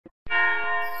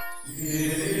In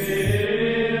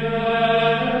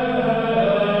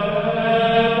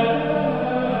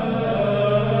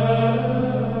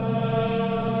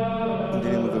the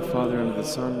name of the Father, and of the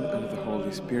Son, and of the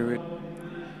Holy Spirit,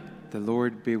 the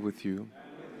Lord be with you.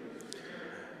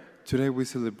 Today we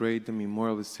celebrate the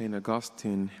memorial of St.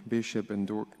 Augustine, Bishop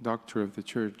and Doctor of the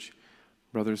Church.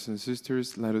 Brothers and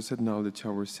sisters, let us acknowledge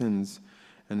our sins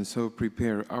and so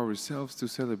prepare ourselves to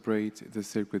celebrate the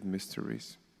sacred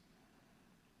mysteries.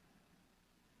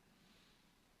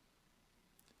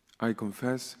 I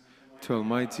confess to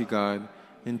Almighty God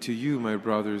and to you, my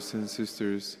brothers and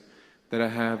sisters, that I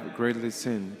have greatly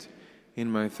sinned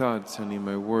in my thoughts and in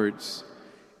my words,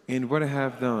 in what I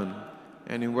have done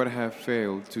and in what I have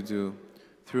failed to do,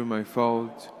 through my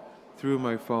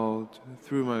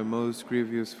most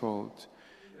grievous fault.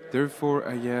 Therefore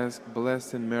I ask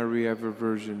Blessed Mary, ever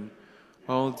Virgin,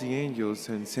 all the angels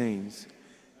and saints,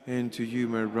 and to you,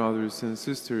 my brothers and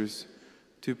sisters,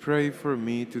 to pray for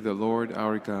me to the Lord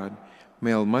our God.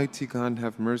 May Almighty God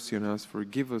have mercy on us,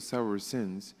 forgive us our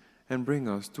sins, and bring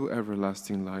us to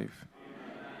everlasting life.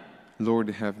 Amen.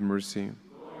 Lord, have mercy.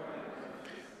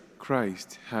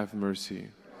 Christ, have mercy.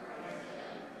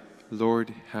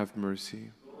 Lord, have mercy.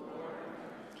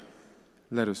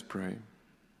 Let us pray.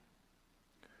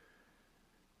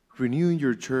 Renew in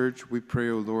your church, we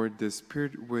pray, O Lord, the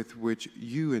spirit with which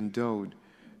you endowed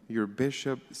your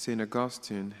Bishop, St.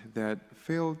 Augustine, that,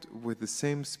 filled with the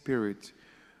same Spirit,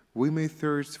 we may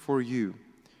thirst for you,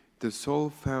 the sole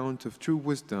fount of true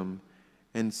wisdom,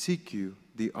 and seek you,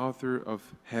 the author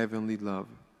of heavenly love.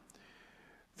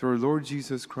 Through our Lord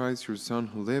Jesus Christ, your Son,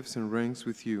 who lives and reigns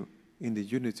with you in the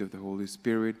unity of the Holy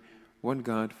Spirit, one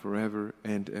God, forever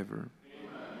and ever.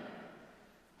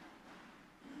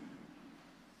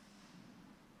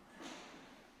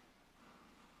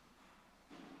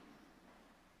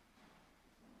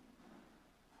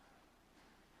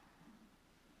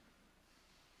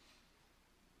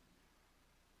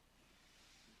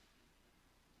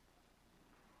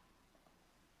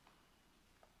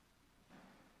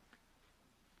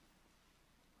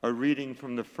 A reading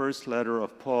from the first letter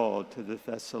of Paul to the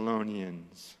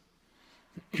Thessalonians.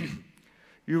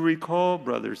 You recall,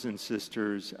 brothers and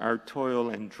sisters, our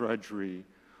toil and drudgery,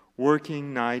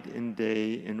 working night and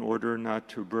day in order not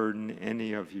to burden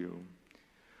any of you.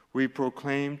 We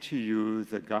proclaim to you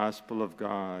the gospel of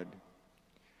God.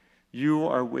 You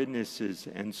are witnesses,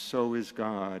 and so is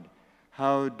God,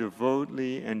 how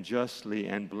devotedly and justly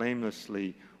and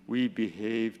blamelessly we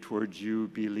behave towards you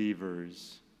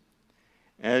believers.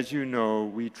 As you know,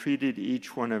 we treated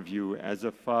each one of you as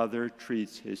a father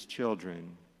treats his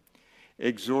children,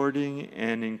 exhorting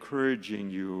and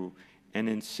encouraging you and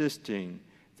insisting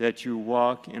that you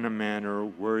walk in a manner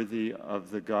worthy of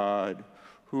the God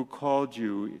who called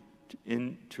you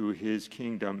into his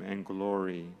kingdom and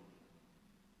glory.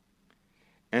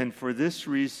 And for this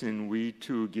reason, we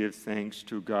too give thanks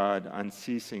to God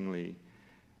unceasingly,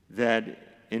 that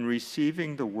in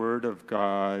receiving the word of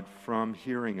God from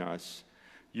hearing us,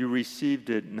 you received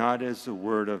it not as the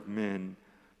word of men,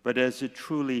 but as it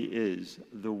truly is,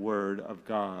 the word of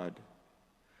God,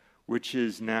 which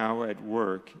is now at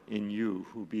work in you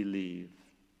who believe.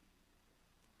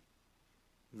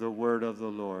 The word of the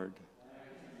Lord.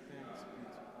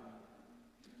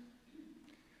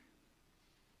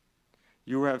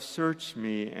 You have searched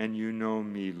me, and you know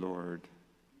me, Lord.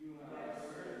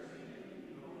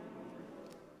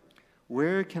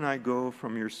 Where can I go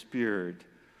from your spirit?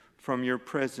 From your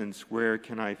presence, where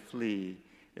can I flee?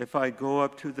 If I go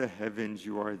up to the heavens,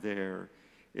 you are there.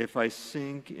 If I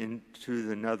sink into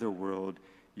the netherworld,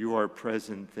 you are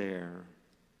present there.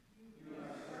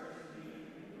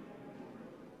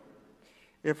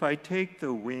 If I take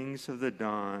the wings of the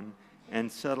dawn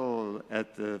and settle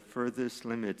at the furthest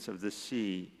limits of the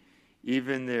sea,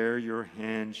 even there your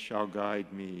hand shall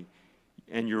guide me,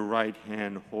 and your right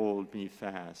hand hold me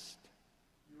fast.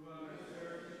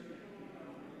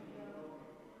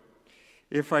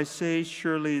 If I say,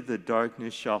 surely the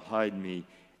darkness shall hide me,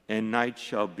 and night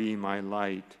shall be my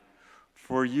light.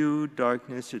 For you,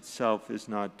 darkness itself is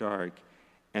not dark,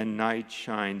 and night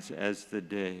shines as the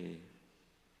day.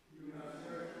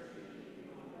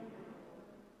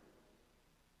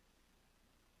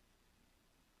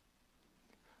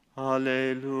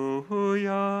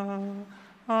 Alleluia,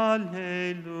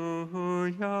 alleluia,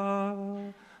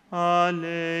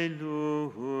 alleluia.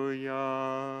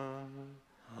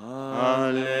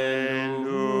 Alleluia,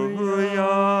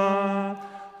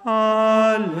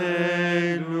 alleluia,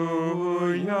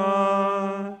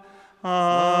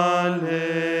 alleluia.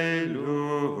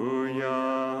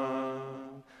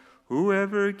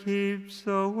 Whoever keeps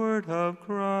the word of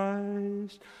Christ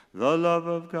Christ. The love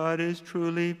of God is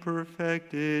truly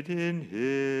perfected in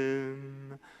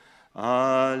him.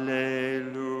 Alleluia.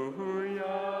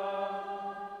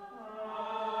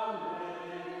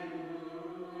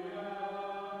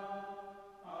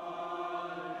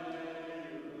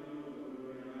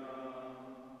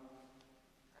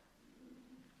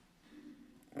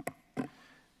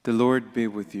 The Lord be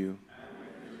with you.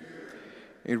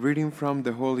 A reading from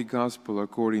the Holy Gospel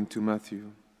according to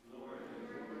Matthew.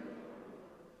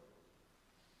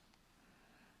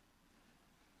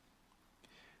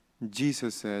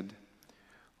 Jesus said,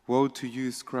 "Woe to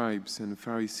you, scribes and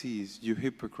Pharisees, you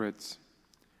hypocrites!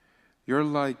 You're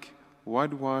like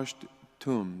whitewashed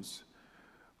tombs,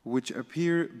 which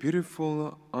appear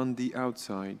beautiful on the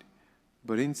outside,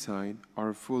 but inside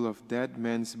are full of dead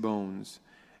men's bones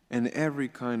and every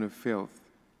kind of filth.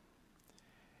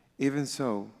 Even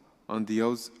so, on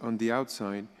the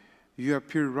outside, you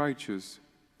appear righteous,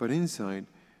 but inside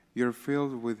you're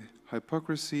filled with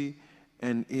hypocrisy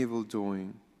and evil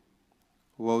doing.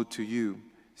 Woe to you,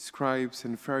 scribes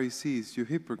and Pharisees, you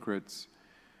hypocrites!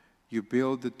 You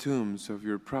build the tombs of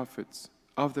the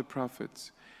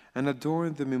prophets, and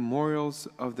adorn the memorials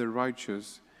of the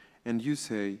righteous, and you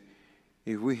say,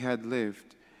 if we had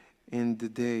lived in the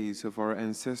days of our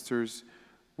ancestors,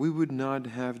 we would not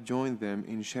have joined them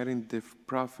in shedding the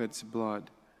prophets' blood.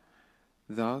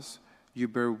 Thus, you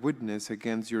bear witness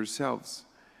against yourselves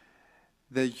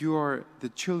that you are the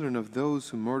children of those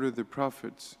who murdered the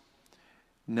prophets.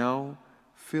 Now,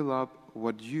 fill up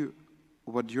what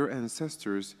your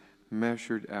ancestors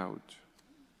measured out."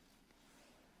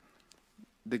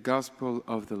 The Gospel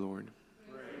of the Lord.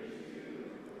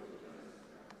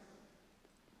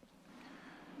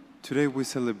 Today we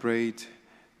celebrate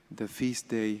the feast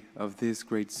day of this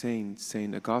great saint,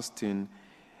 Saint Augustine,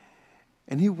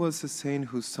 and he was a saint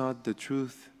who sought the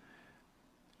truth,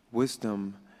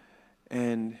 wisdom,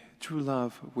 and true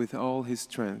love with all his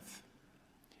strength.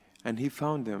 And he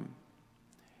found them.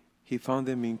 He found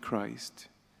them in Christ,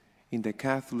 in the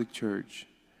Catholic Church.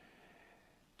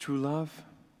 True love,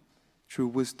 true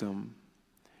wisdom.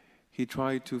 He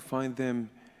tried to find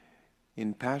them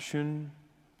in passion,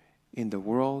 in the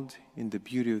world, in the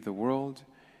beauty of the world,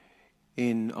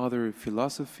 in other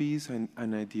philosophies and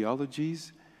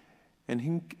ideologies, and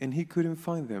he couldn't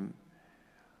find them.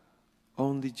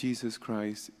 Only Jesus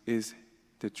Christ is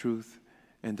the truth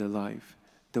and the life,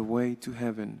 the way to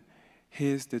heaven. He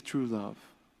is the true love.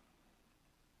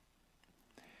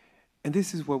 And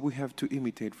this is what we have to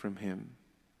imitate from him.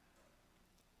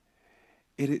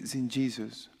 It is in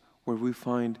Jesus where we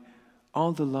find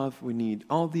all the love we need,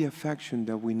 all the affection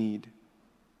that we need,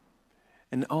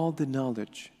 and all the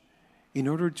knowledge in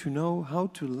order to know how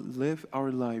to live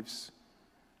our lives.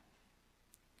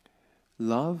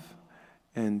 Love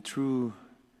and true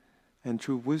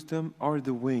wisdom are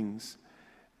the wings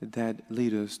that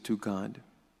lead us to God.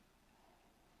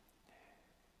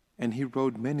 And he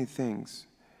wrote many things,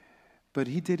 but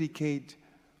he dedicated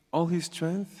all his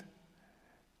strength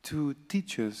to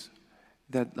teach us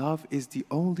that love is the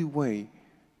only way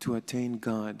to attain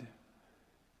God,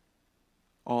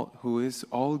 who is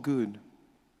all good.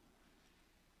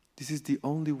 This is the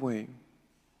only way.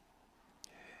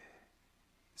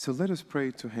 So let us pray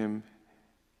to him.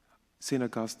 Saint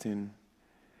Augustine,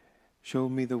 show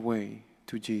me the way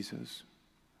to Jesus.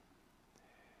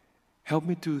 Help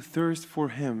me to thirst for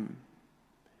him.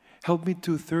 Help me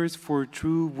to thirst for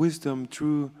true wisdom,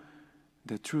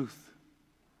 the truth.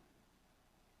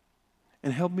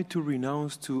 And help me to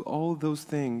renounce to all those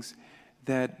things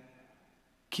that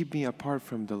keep me apart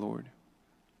from the Lord.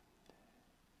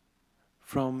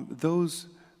 From those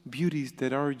beauties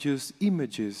that are just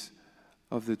images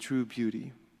of the true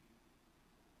beauty.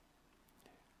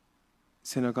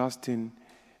 Saint Augustine,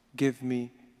 give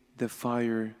me the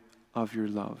fire of your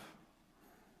love,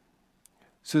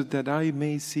 so that I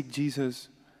may seek Jesus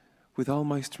with all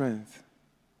my strength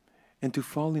and to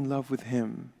fall in love with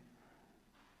him.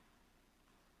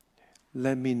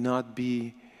 Let me not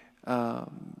be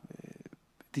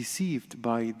deceived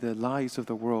by the lies of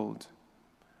the world,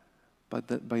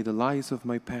 but by the lies of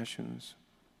my passions.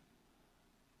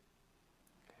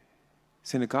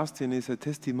 St. Augustine is a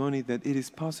testimony that it is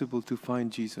possible to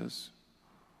find Jesus.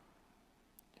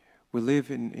 We live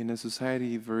in a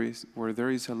society where there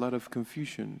is a lot of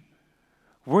confusion.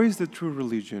 Where is the true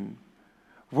religion?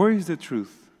 Where is the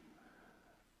truth?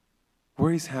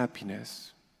 Where is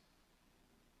happiness?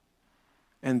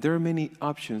 And there are many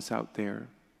options out there.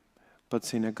 But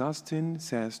St. Augustine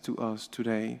says to us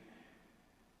today,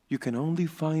 you can only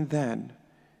find that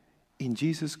in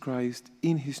Jesus Christ,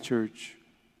 in his church.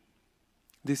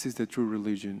 This is the true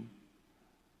religion.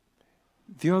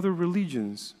 The other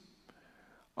religions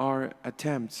are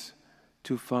attempts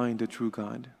to find the true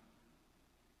God.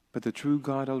 But the true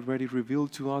God already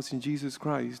revealed to us in Jesus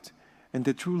Christ, and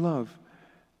the true love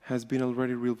has been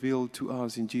already revealed to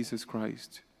us in Jesus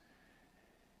Christ.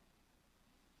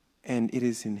 And it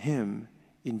is in Him,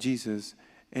 in Jesus,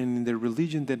 and in the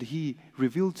religion that He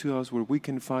revealed to us where we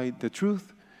can find the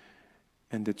truth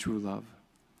and the true love.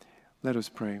 Let us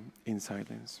pray in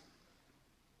silence.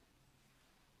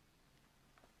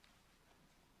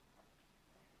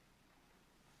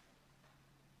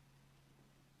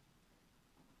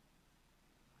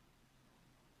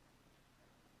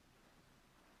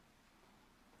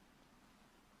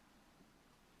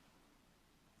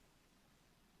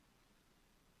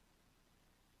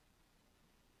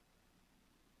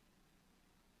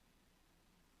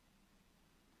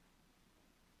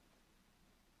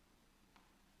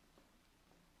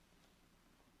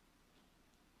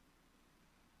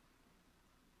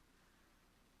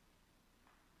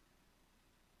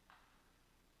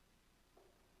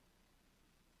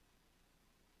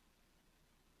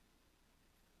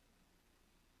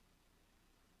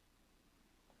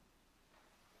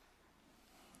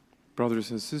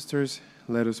 Brothers and sisters,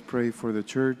 let us pray for the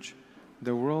Church,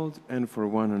 the world, and for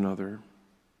one another.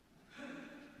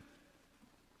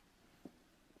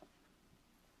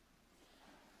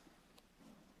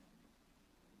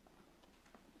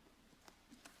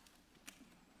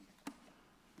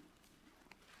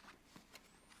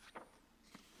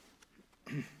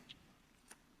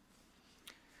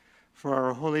 For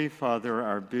our Holy Father,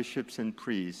 our bishops and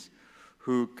priests,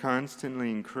 who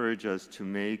constantly encourage us to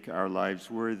make our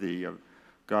lives worthy of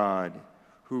God,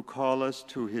 who call us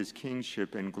to His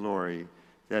kingship and glory,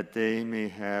 that they may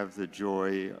have the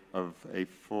joy of a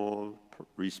full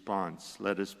response.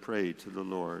 Let us pray to the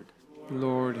Lord.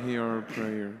 Lord, hear our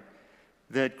prayer.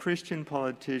 That Christian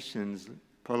politicians,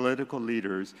 political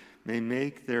leaders, may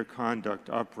make their conduct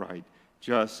upright,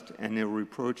 just, and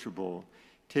irreproachable,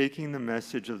 taking the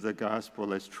message of the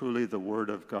gospel as truly the word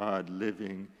of God,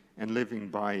 living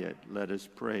by it. Let us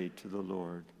pray to the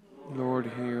Lord.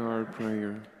 Lord, hear our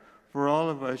prayer. For all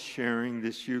of us sharing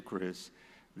this Eucharist,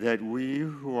 that we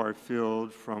who are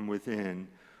filled from within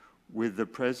with the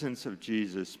presence of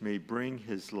Jesus may bring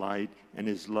His light and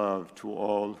His love to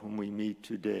all whom we meet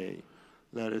today.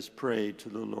 Let us pray to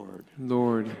the Lord.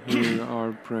 Lord, hear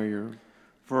our prayer.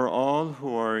 For all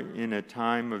who are in a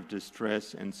time of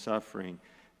distress and suffering,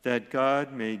 that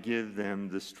God may give them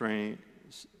the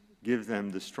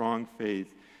strong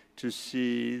faith to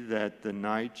see that the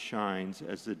night shines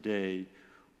as the day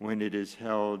when it is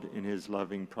held in His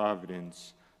loving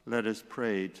providence. Let us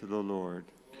pray to the Lord.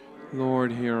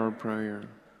 Lord, hear our prayer.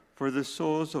 For the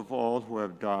souls of all who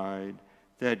have died,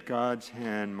 that God's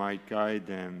hand might guide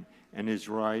them and His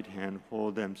right hand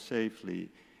hold them safely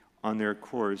on their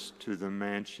course to the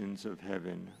mansions of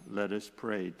heaven. Let us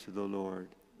pray to the Lord.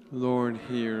 Lord,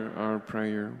 hear our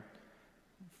prayer.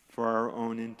 For our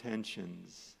own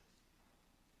intentions,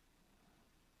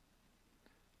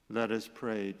 let us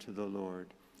pray to the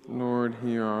Lord. Lord,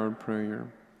 hear our prayer.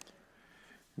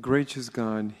 Gracious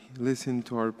God, listen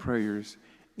to our prayers.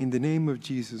 In the name of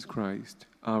Jesus Christ,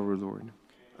 our Lord.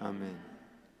 Amen.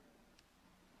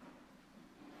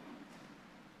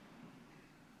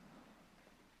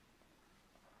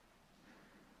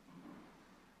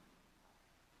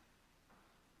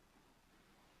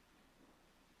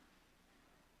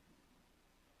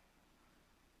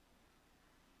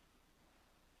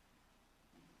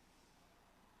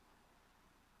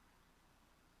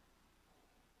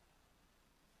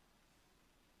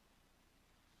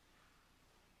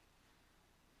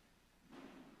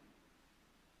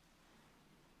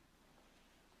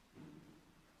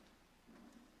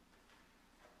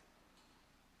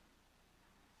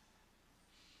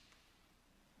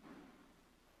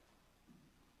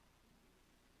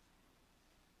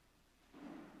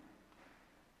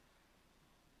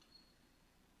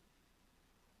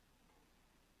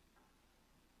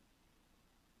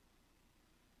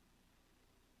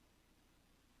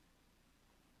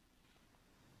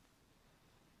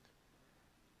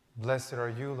 Blessed are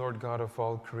you, Lord God of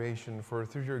all creation, for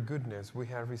through your goodness we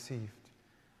have received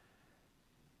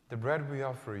the bread we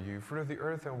offer you, fruit of the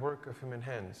earth and work of human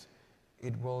hands.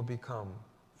 It will become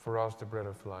for us the bread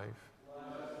of life.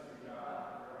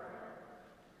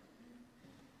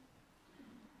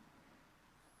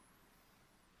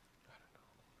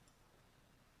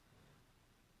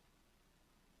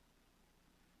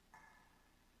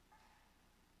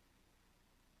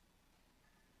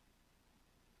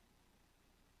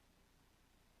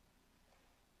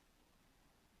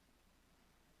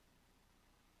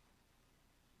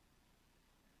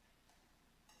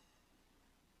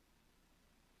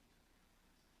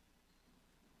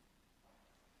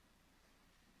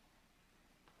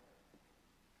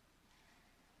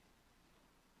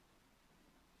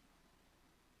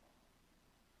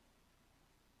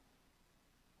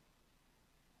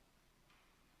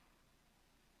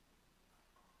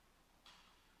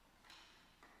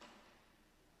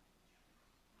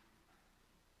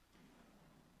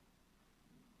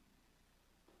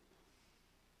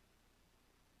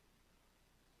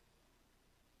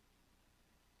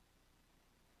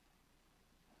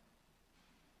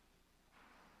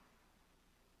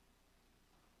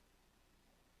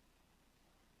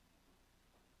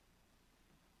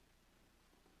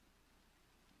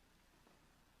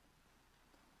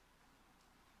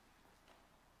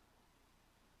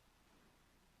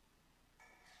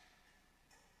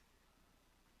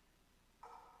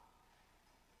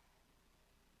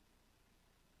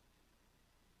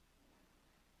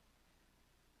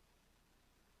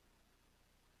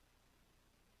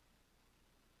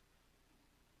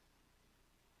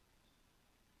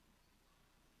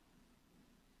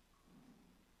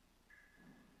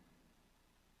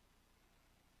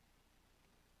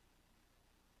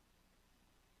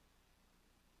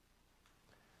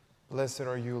 Blessed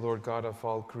are you, Lord God of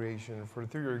all creation, for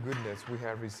through your goodness we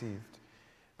have received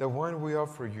the wine we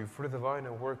offer you for the divine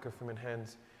and work of human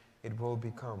hands. It will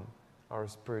become our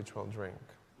spiritual drink.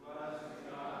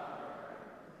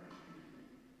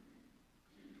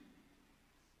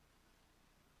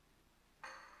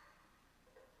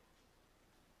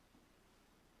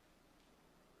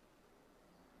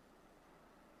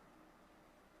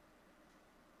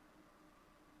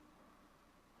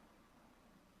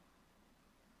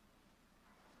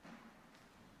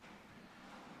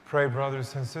 Pray,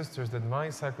 brothers and sisters, that my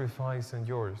sacrifice and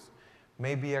yours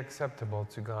may be acceptable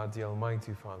to God, the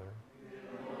Almighty Father.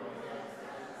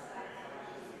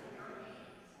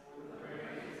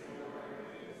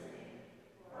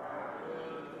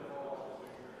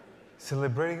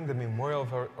 Celebrating the memorial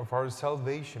of our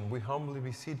salvation, we humbly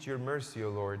beseech your mercy, O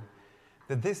Lord,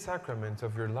 that this sacrament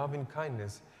of your loving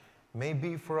kindness may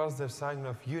be for us the sign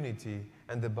of unity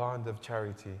and the bond of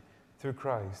charity, through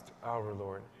Christ our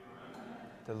Lord.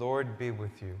 The Lord be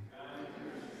with you.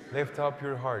 Lift up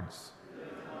your hearts.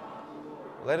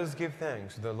 Let us give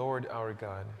thanks to the Lord our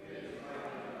God.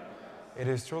 It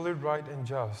is truly right and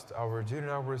just, our duty and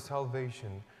our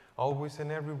salvation, always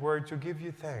and everywhere to give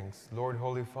you thanks, Lord,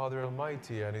 Holy Father,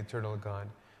 Almighty and eternal God,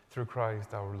 through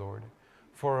Christ our Lord.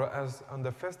 For as on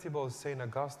the festival of St.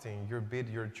 Augustine you bid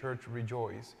your church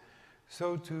rejoice,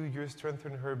 so too you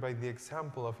strengthen her by the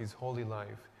example of his holy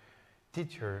life.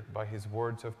 Teach her by his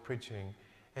words of preaching,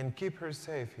 and keep her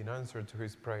safe in answer to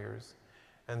his prayers.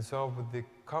 And so with the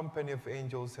company of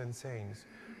angels and saints,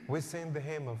 we sing the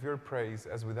hymn of your praise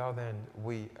as without end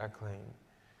we acclaim.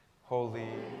 Holy,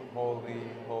 holy,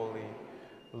 holy,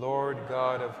 Lord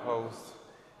God of hosts,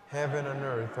 heaven and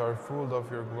earth are full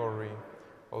of your glory.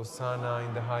 Hosanna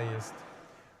in the highest.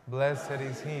 Blessed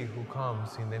is he who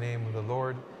comes in the name of the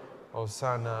Lord.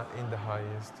 Hosanna in the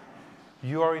highest.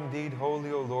 You are indeed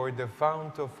holy, O Lord, the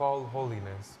fount of all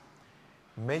holiness.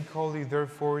 Make holy,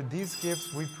 therefore, these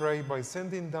gifts, we pray, by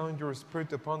sending down your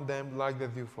Spirit upon them like the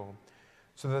dewfall,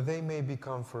 so that they may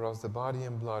become for us the body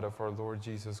and blood of our Lord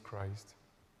Jesus Christ.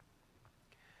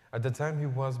 At the time he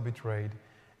was betrayed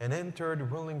and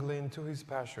entered willingly into his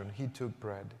passion, he took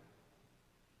bread,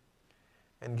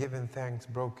 and giving thanks,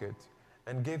 broke it,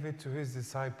 and gave it to his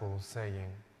disciples,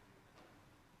 saying,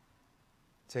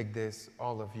 "Take this,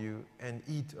 all of you, and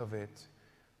eat of it,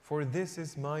 for this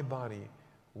is my body,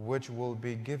 which will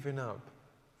be given up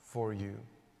for you."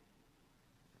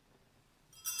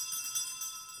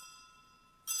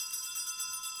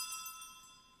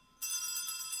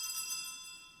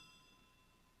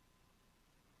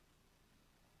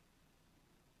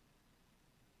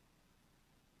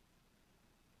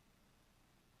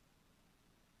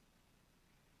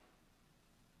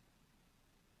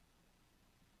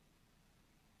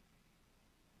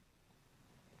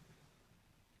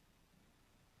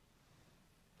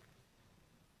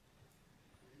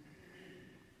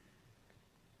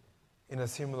 In a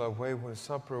similar way, when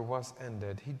supper was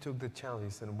ended, he took the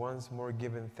chalice, and once more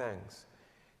giving thanks,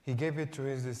 he gave it to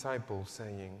his disciples,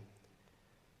 saying,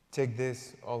 "Take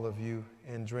this, all of you,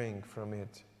 and drink from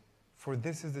it, for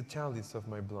this is the chalice of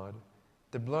my blood,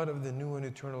 the blood of the new and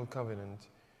eternal covenant,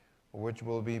 which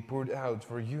will be poured out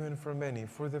for you and for many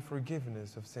for the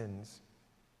forgiveness of sins.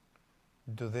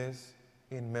 Do this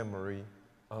in memory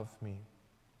of me."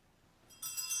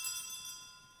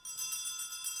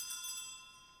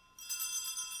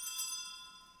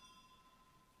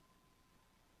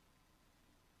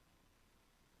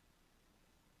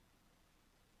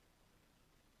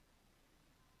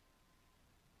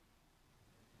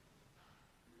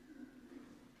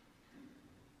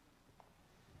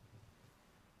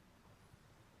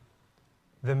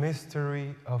 The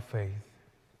mystery of faith.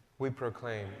 We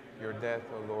proclaim your death,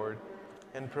 O Lord,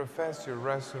 and profess your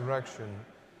resurrection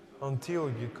until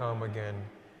you come again.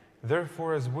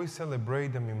 Therefore, as we celebrate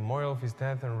the memorial of his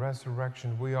death and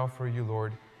resurrection, we offer you,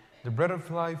 Lord, the bread of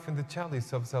life and the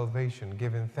chalice of salvation,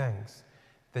 giving thanks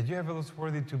that you have made us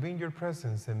worthy to be in your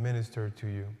presence and minister to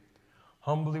you.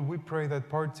 Humbly we pray that,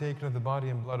 partaking of the body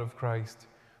and blood of Christ,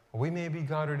 we may be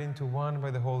gathered into one by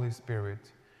the Holy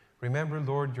Spirit. Remember,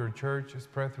 Lord, your church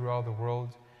spread throughout the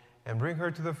world, and bring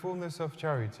her to the fullness of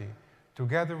charity,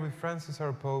 together with Francis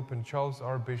our Pope and Charles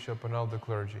our Bishop and all the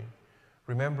clergy.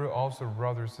 Remember also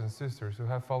brothers and sisters who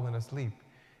have fallen asleep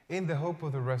in the hope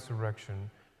of the resurrection,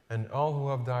 and all who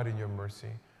have died in your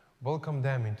mercy. Welcome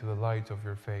them into the light of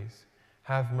your face.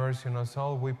 Have mercy on us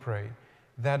all, we pray,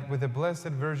 that with the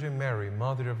Blessed Virgin Mary,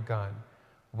 Mother of God,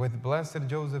 with blessed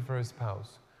Joseph, her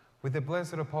spouse, with the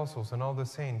blessed apostles and all the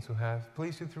saints who have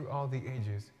pleased you through all the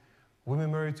ages, we may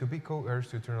merit to be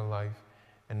co-heirs to eternal life,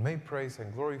 and may praise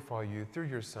and glorify you through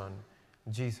your Son,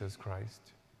 Jesus Christ.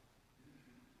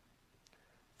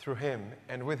 Through him,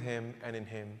 and with him, and in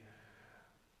him,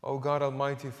 O God,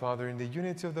 Almighty Father, in the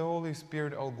unity of the Holy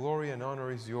Spirit, all glory and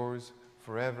honor is yours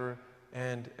forever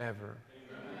and ever.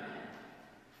 Amen.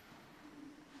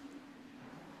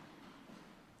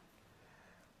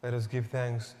 Let us give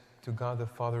thanks to God the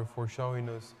Father for showing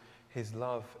us his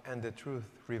love and the truth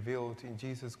revealed in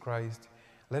Jesus Christ.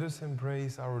 Let us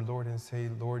embrace our Lord and say,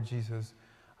 Lord Jesus,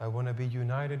 I want to be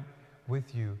united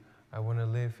with you. I want to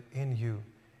live in you.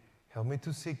 Help me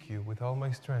to seek you with all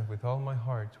my strength, with all my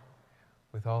heart,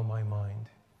 with all my mind.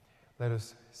 Let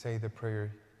us say the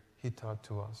prayer he taught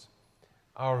to us.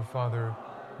 Our Father,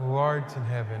 who art in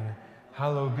heaven,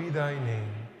 hallowed be thy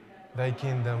name. Thy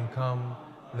kingdom come,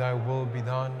 thy will be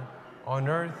done, on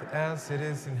earth as it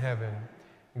is in heaven.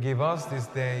 Give us this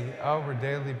day our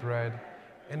daily bread,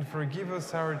 and forgive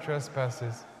us our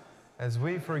trespasses, as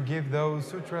we forgive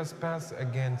those who trespass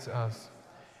against us.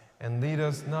 And lead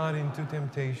us not into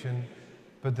temptation,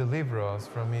 but deliver us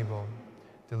from evil.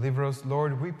 Deliver us,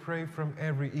 Lord, we pray, from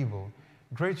every evil.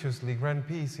 Graciously grant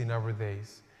peace in our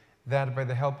days, that by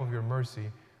the help of your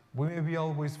mercy, we may be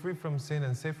always free from sin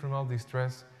and safe from all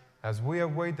distress, as we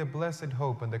await the blessed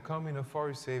hope and the coming of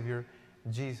our Savior,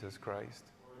 Jesus Christ.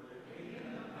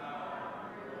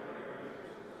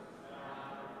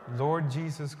 Lord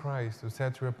Jesus Christ, who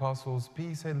said to your apostles,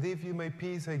 peace I leave you, my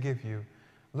peace I give you.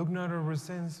 Look not on our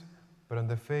sins, but on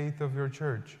the faith of your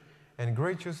church, and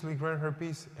graciously grant her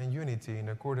peace and unity in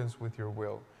accordance with your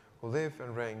will, who live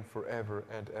and reign forever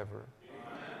and ever.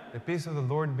 Amen. The peace of the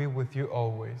Lord be with you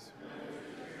always.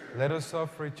 Let us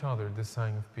offer each other the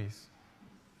sign of peace.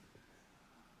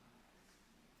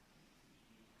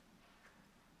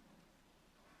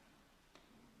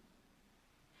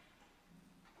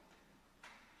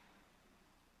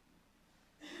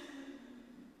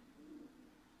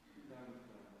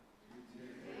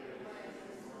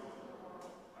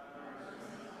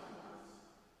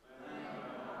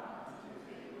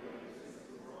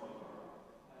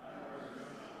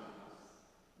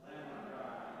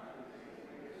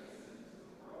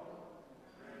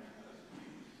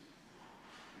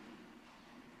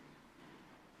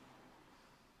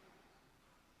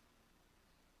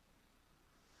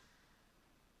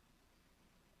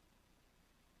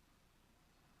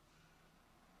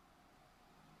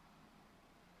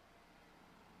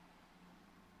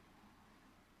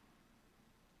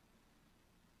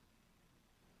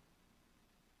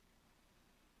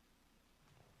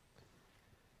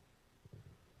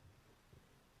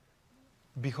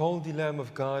 Behold the Lamb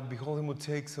of God, behold him who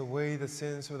takes away the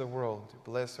sins of the world.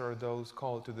 Blessed are those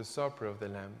called to the supper of the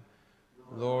Lamb.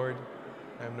 Lord,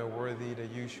 I am not worthy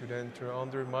that you should enter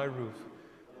under my roof,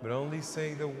 but only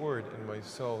say the word, and my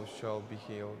soul shall be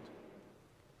healed.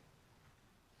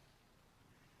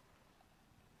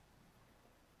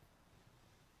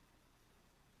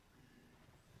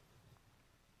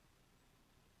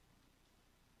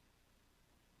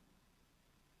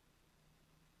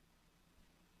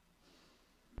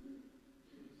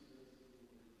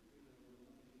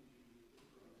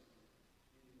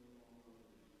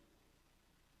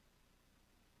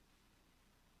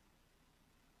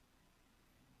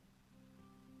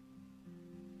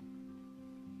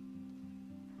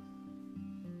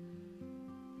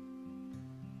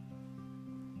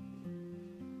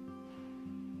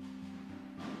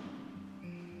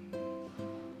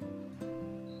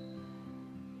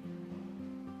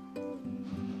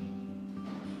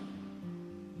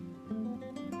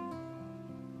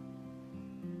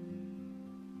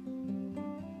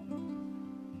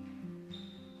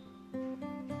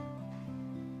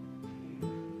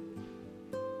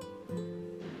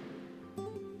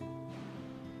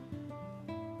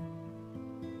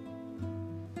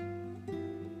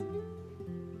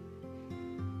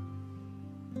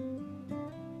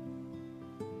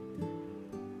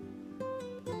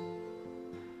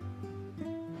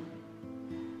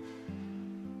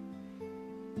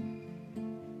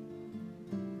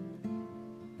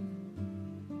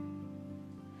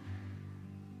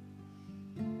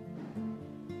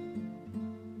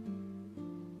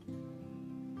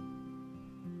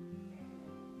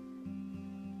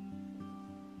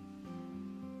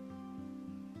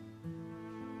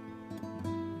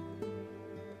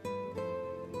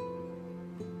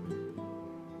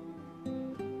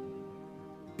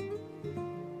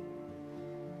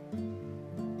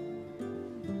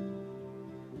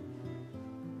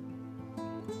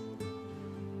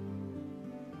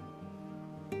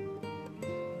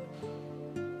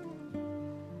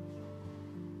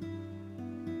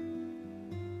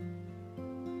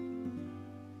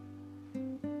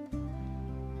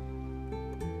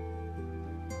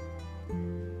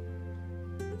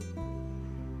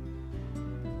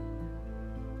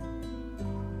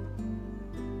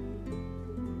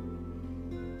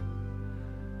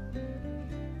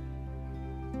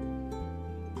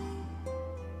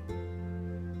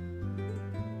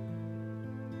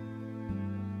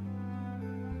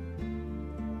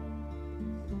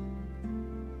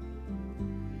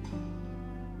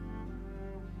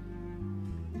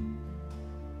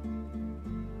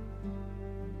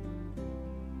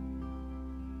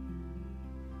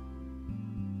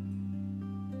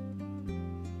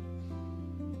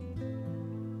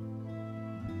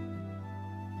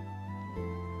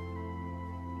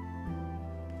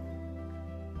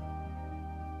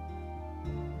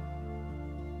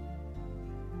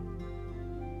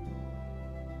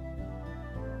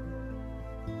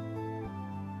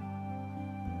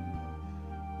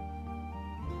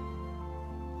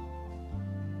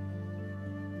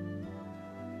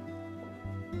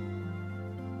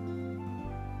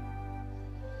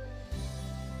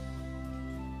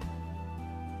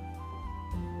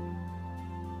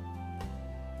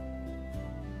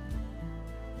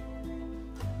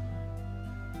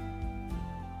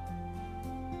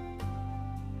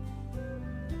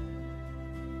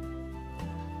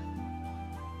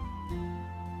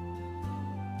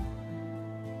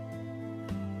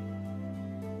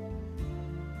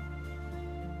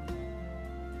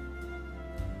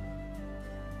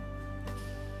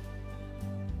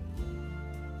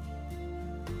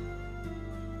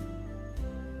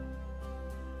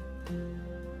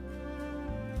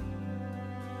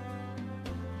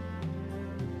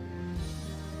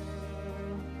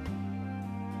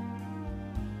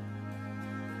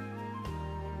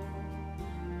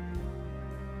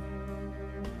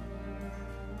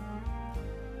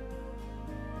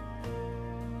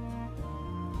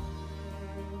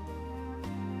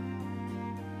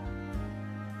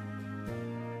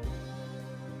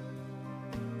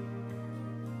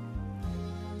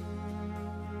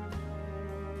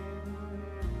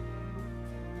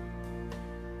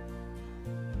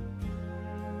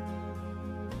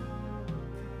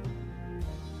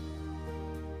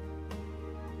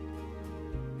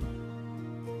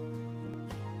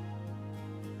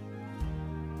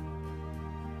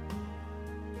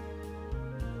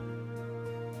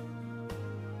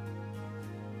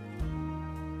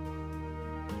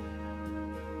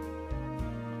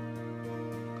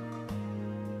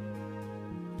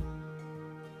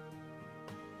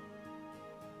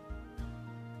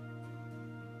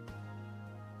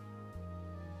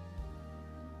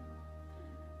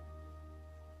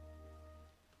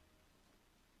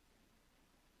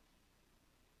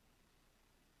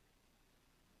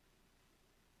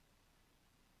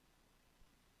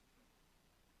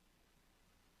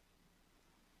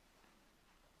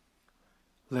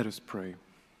 Let us pray.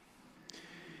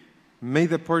 May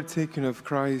the partaking of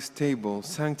Christ's table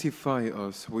sanctify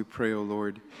us, we pray, O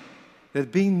Lord,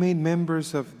 that being made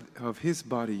members of his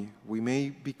body, we may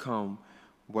become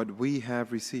what we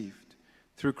have received.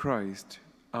 Through Christ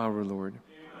our Lord.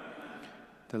 Amen.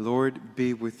 The Lord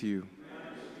be with you.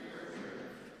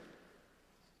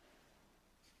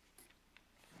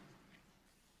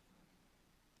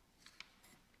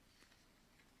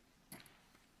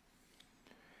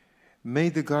 May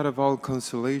the God of all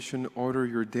consolation order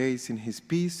your days in his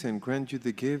peace and grant you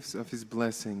the gifts of his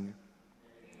blessing.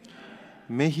 Amen.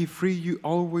 May he free you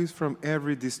always from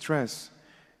every distress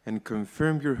and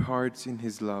confirm your hearts in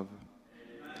his love.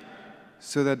 Amen.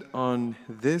 So that on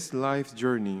this life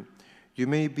journey you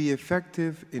may be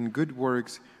effective in good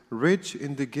works, rich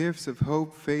in the gifts of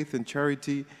hope, faith, and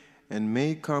charity, and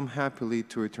may come happily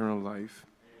to eternal life.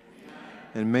 Amen.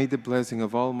 And may the blessing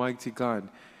of Almighty God,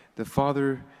 the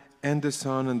Father, and the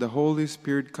Son, and the Holy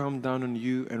Spirit come down on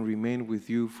you and remain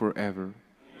with you forever.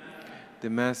 Amen. The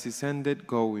Mass is ended.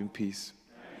 Go in peace.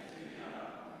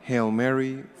 Hail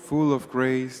Mary, full of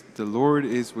grace, the Lord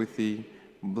is with thee.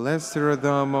 Blessed art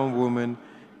thou among women,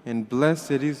 and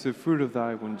blessed is the fruit of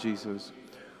thy womb, Jesus.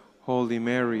 Holy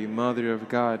Mary, Mother of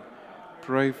God,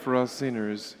 pray for us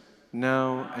sinners,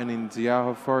 now and in the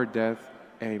hour of our death.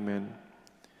 Amen.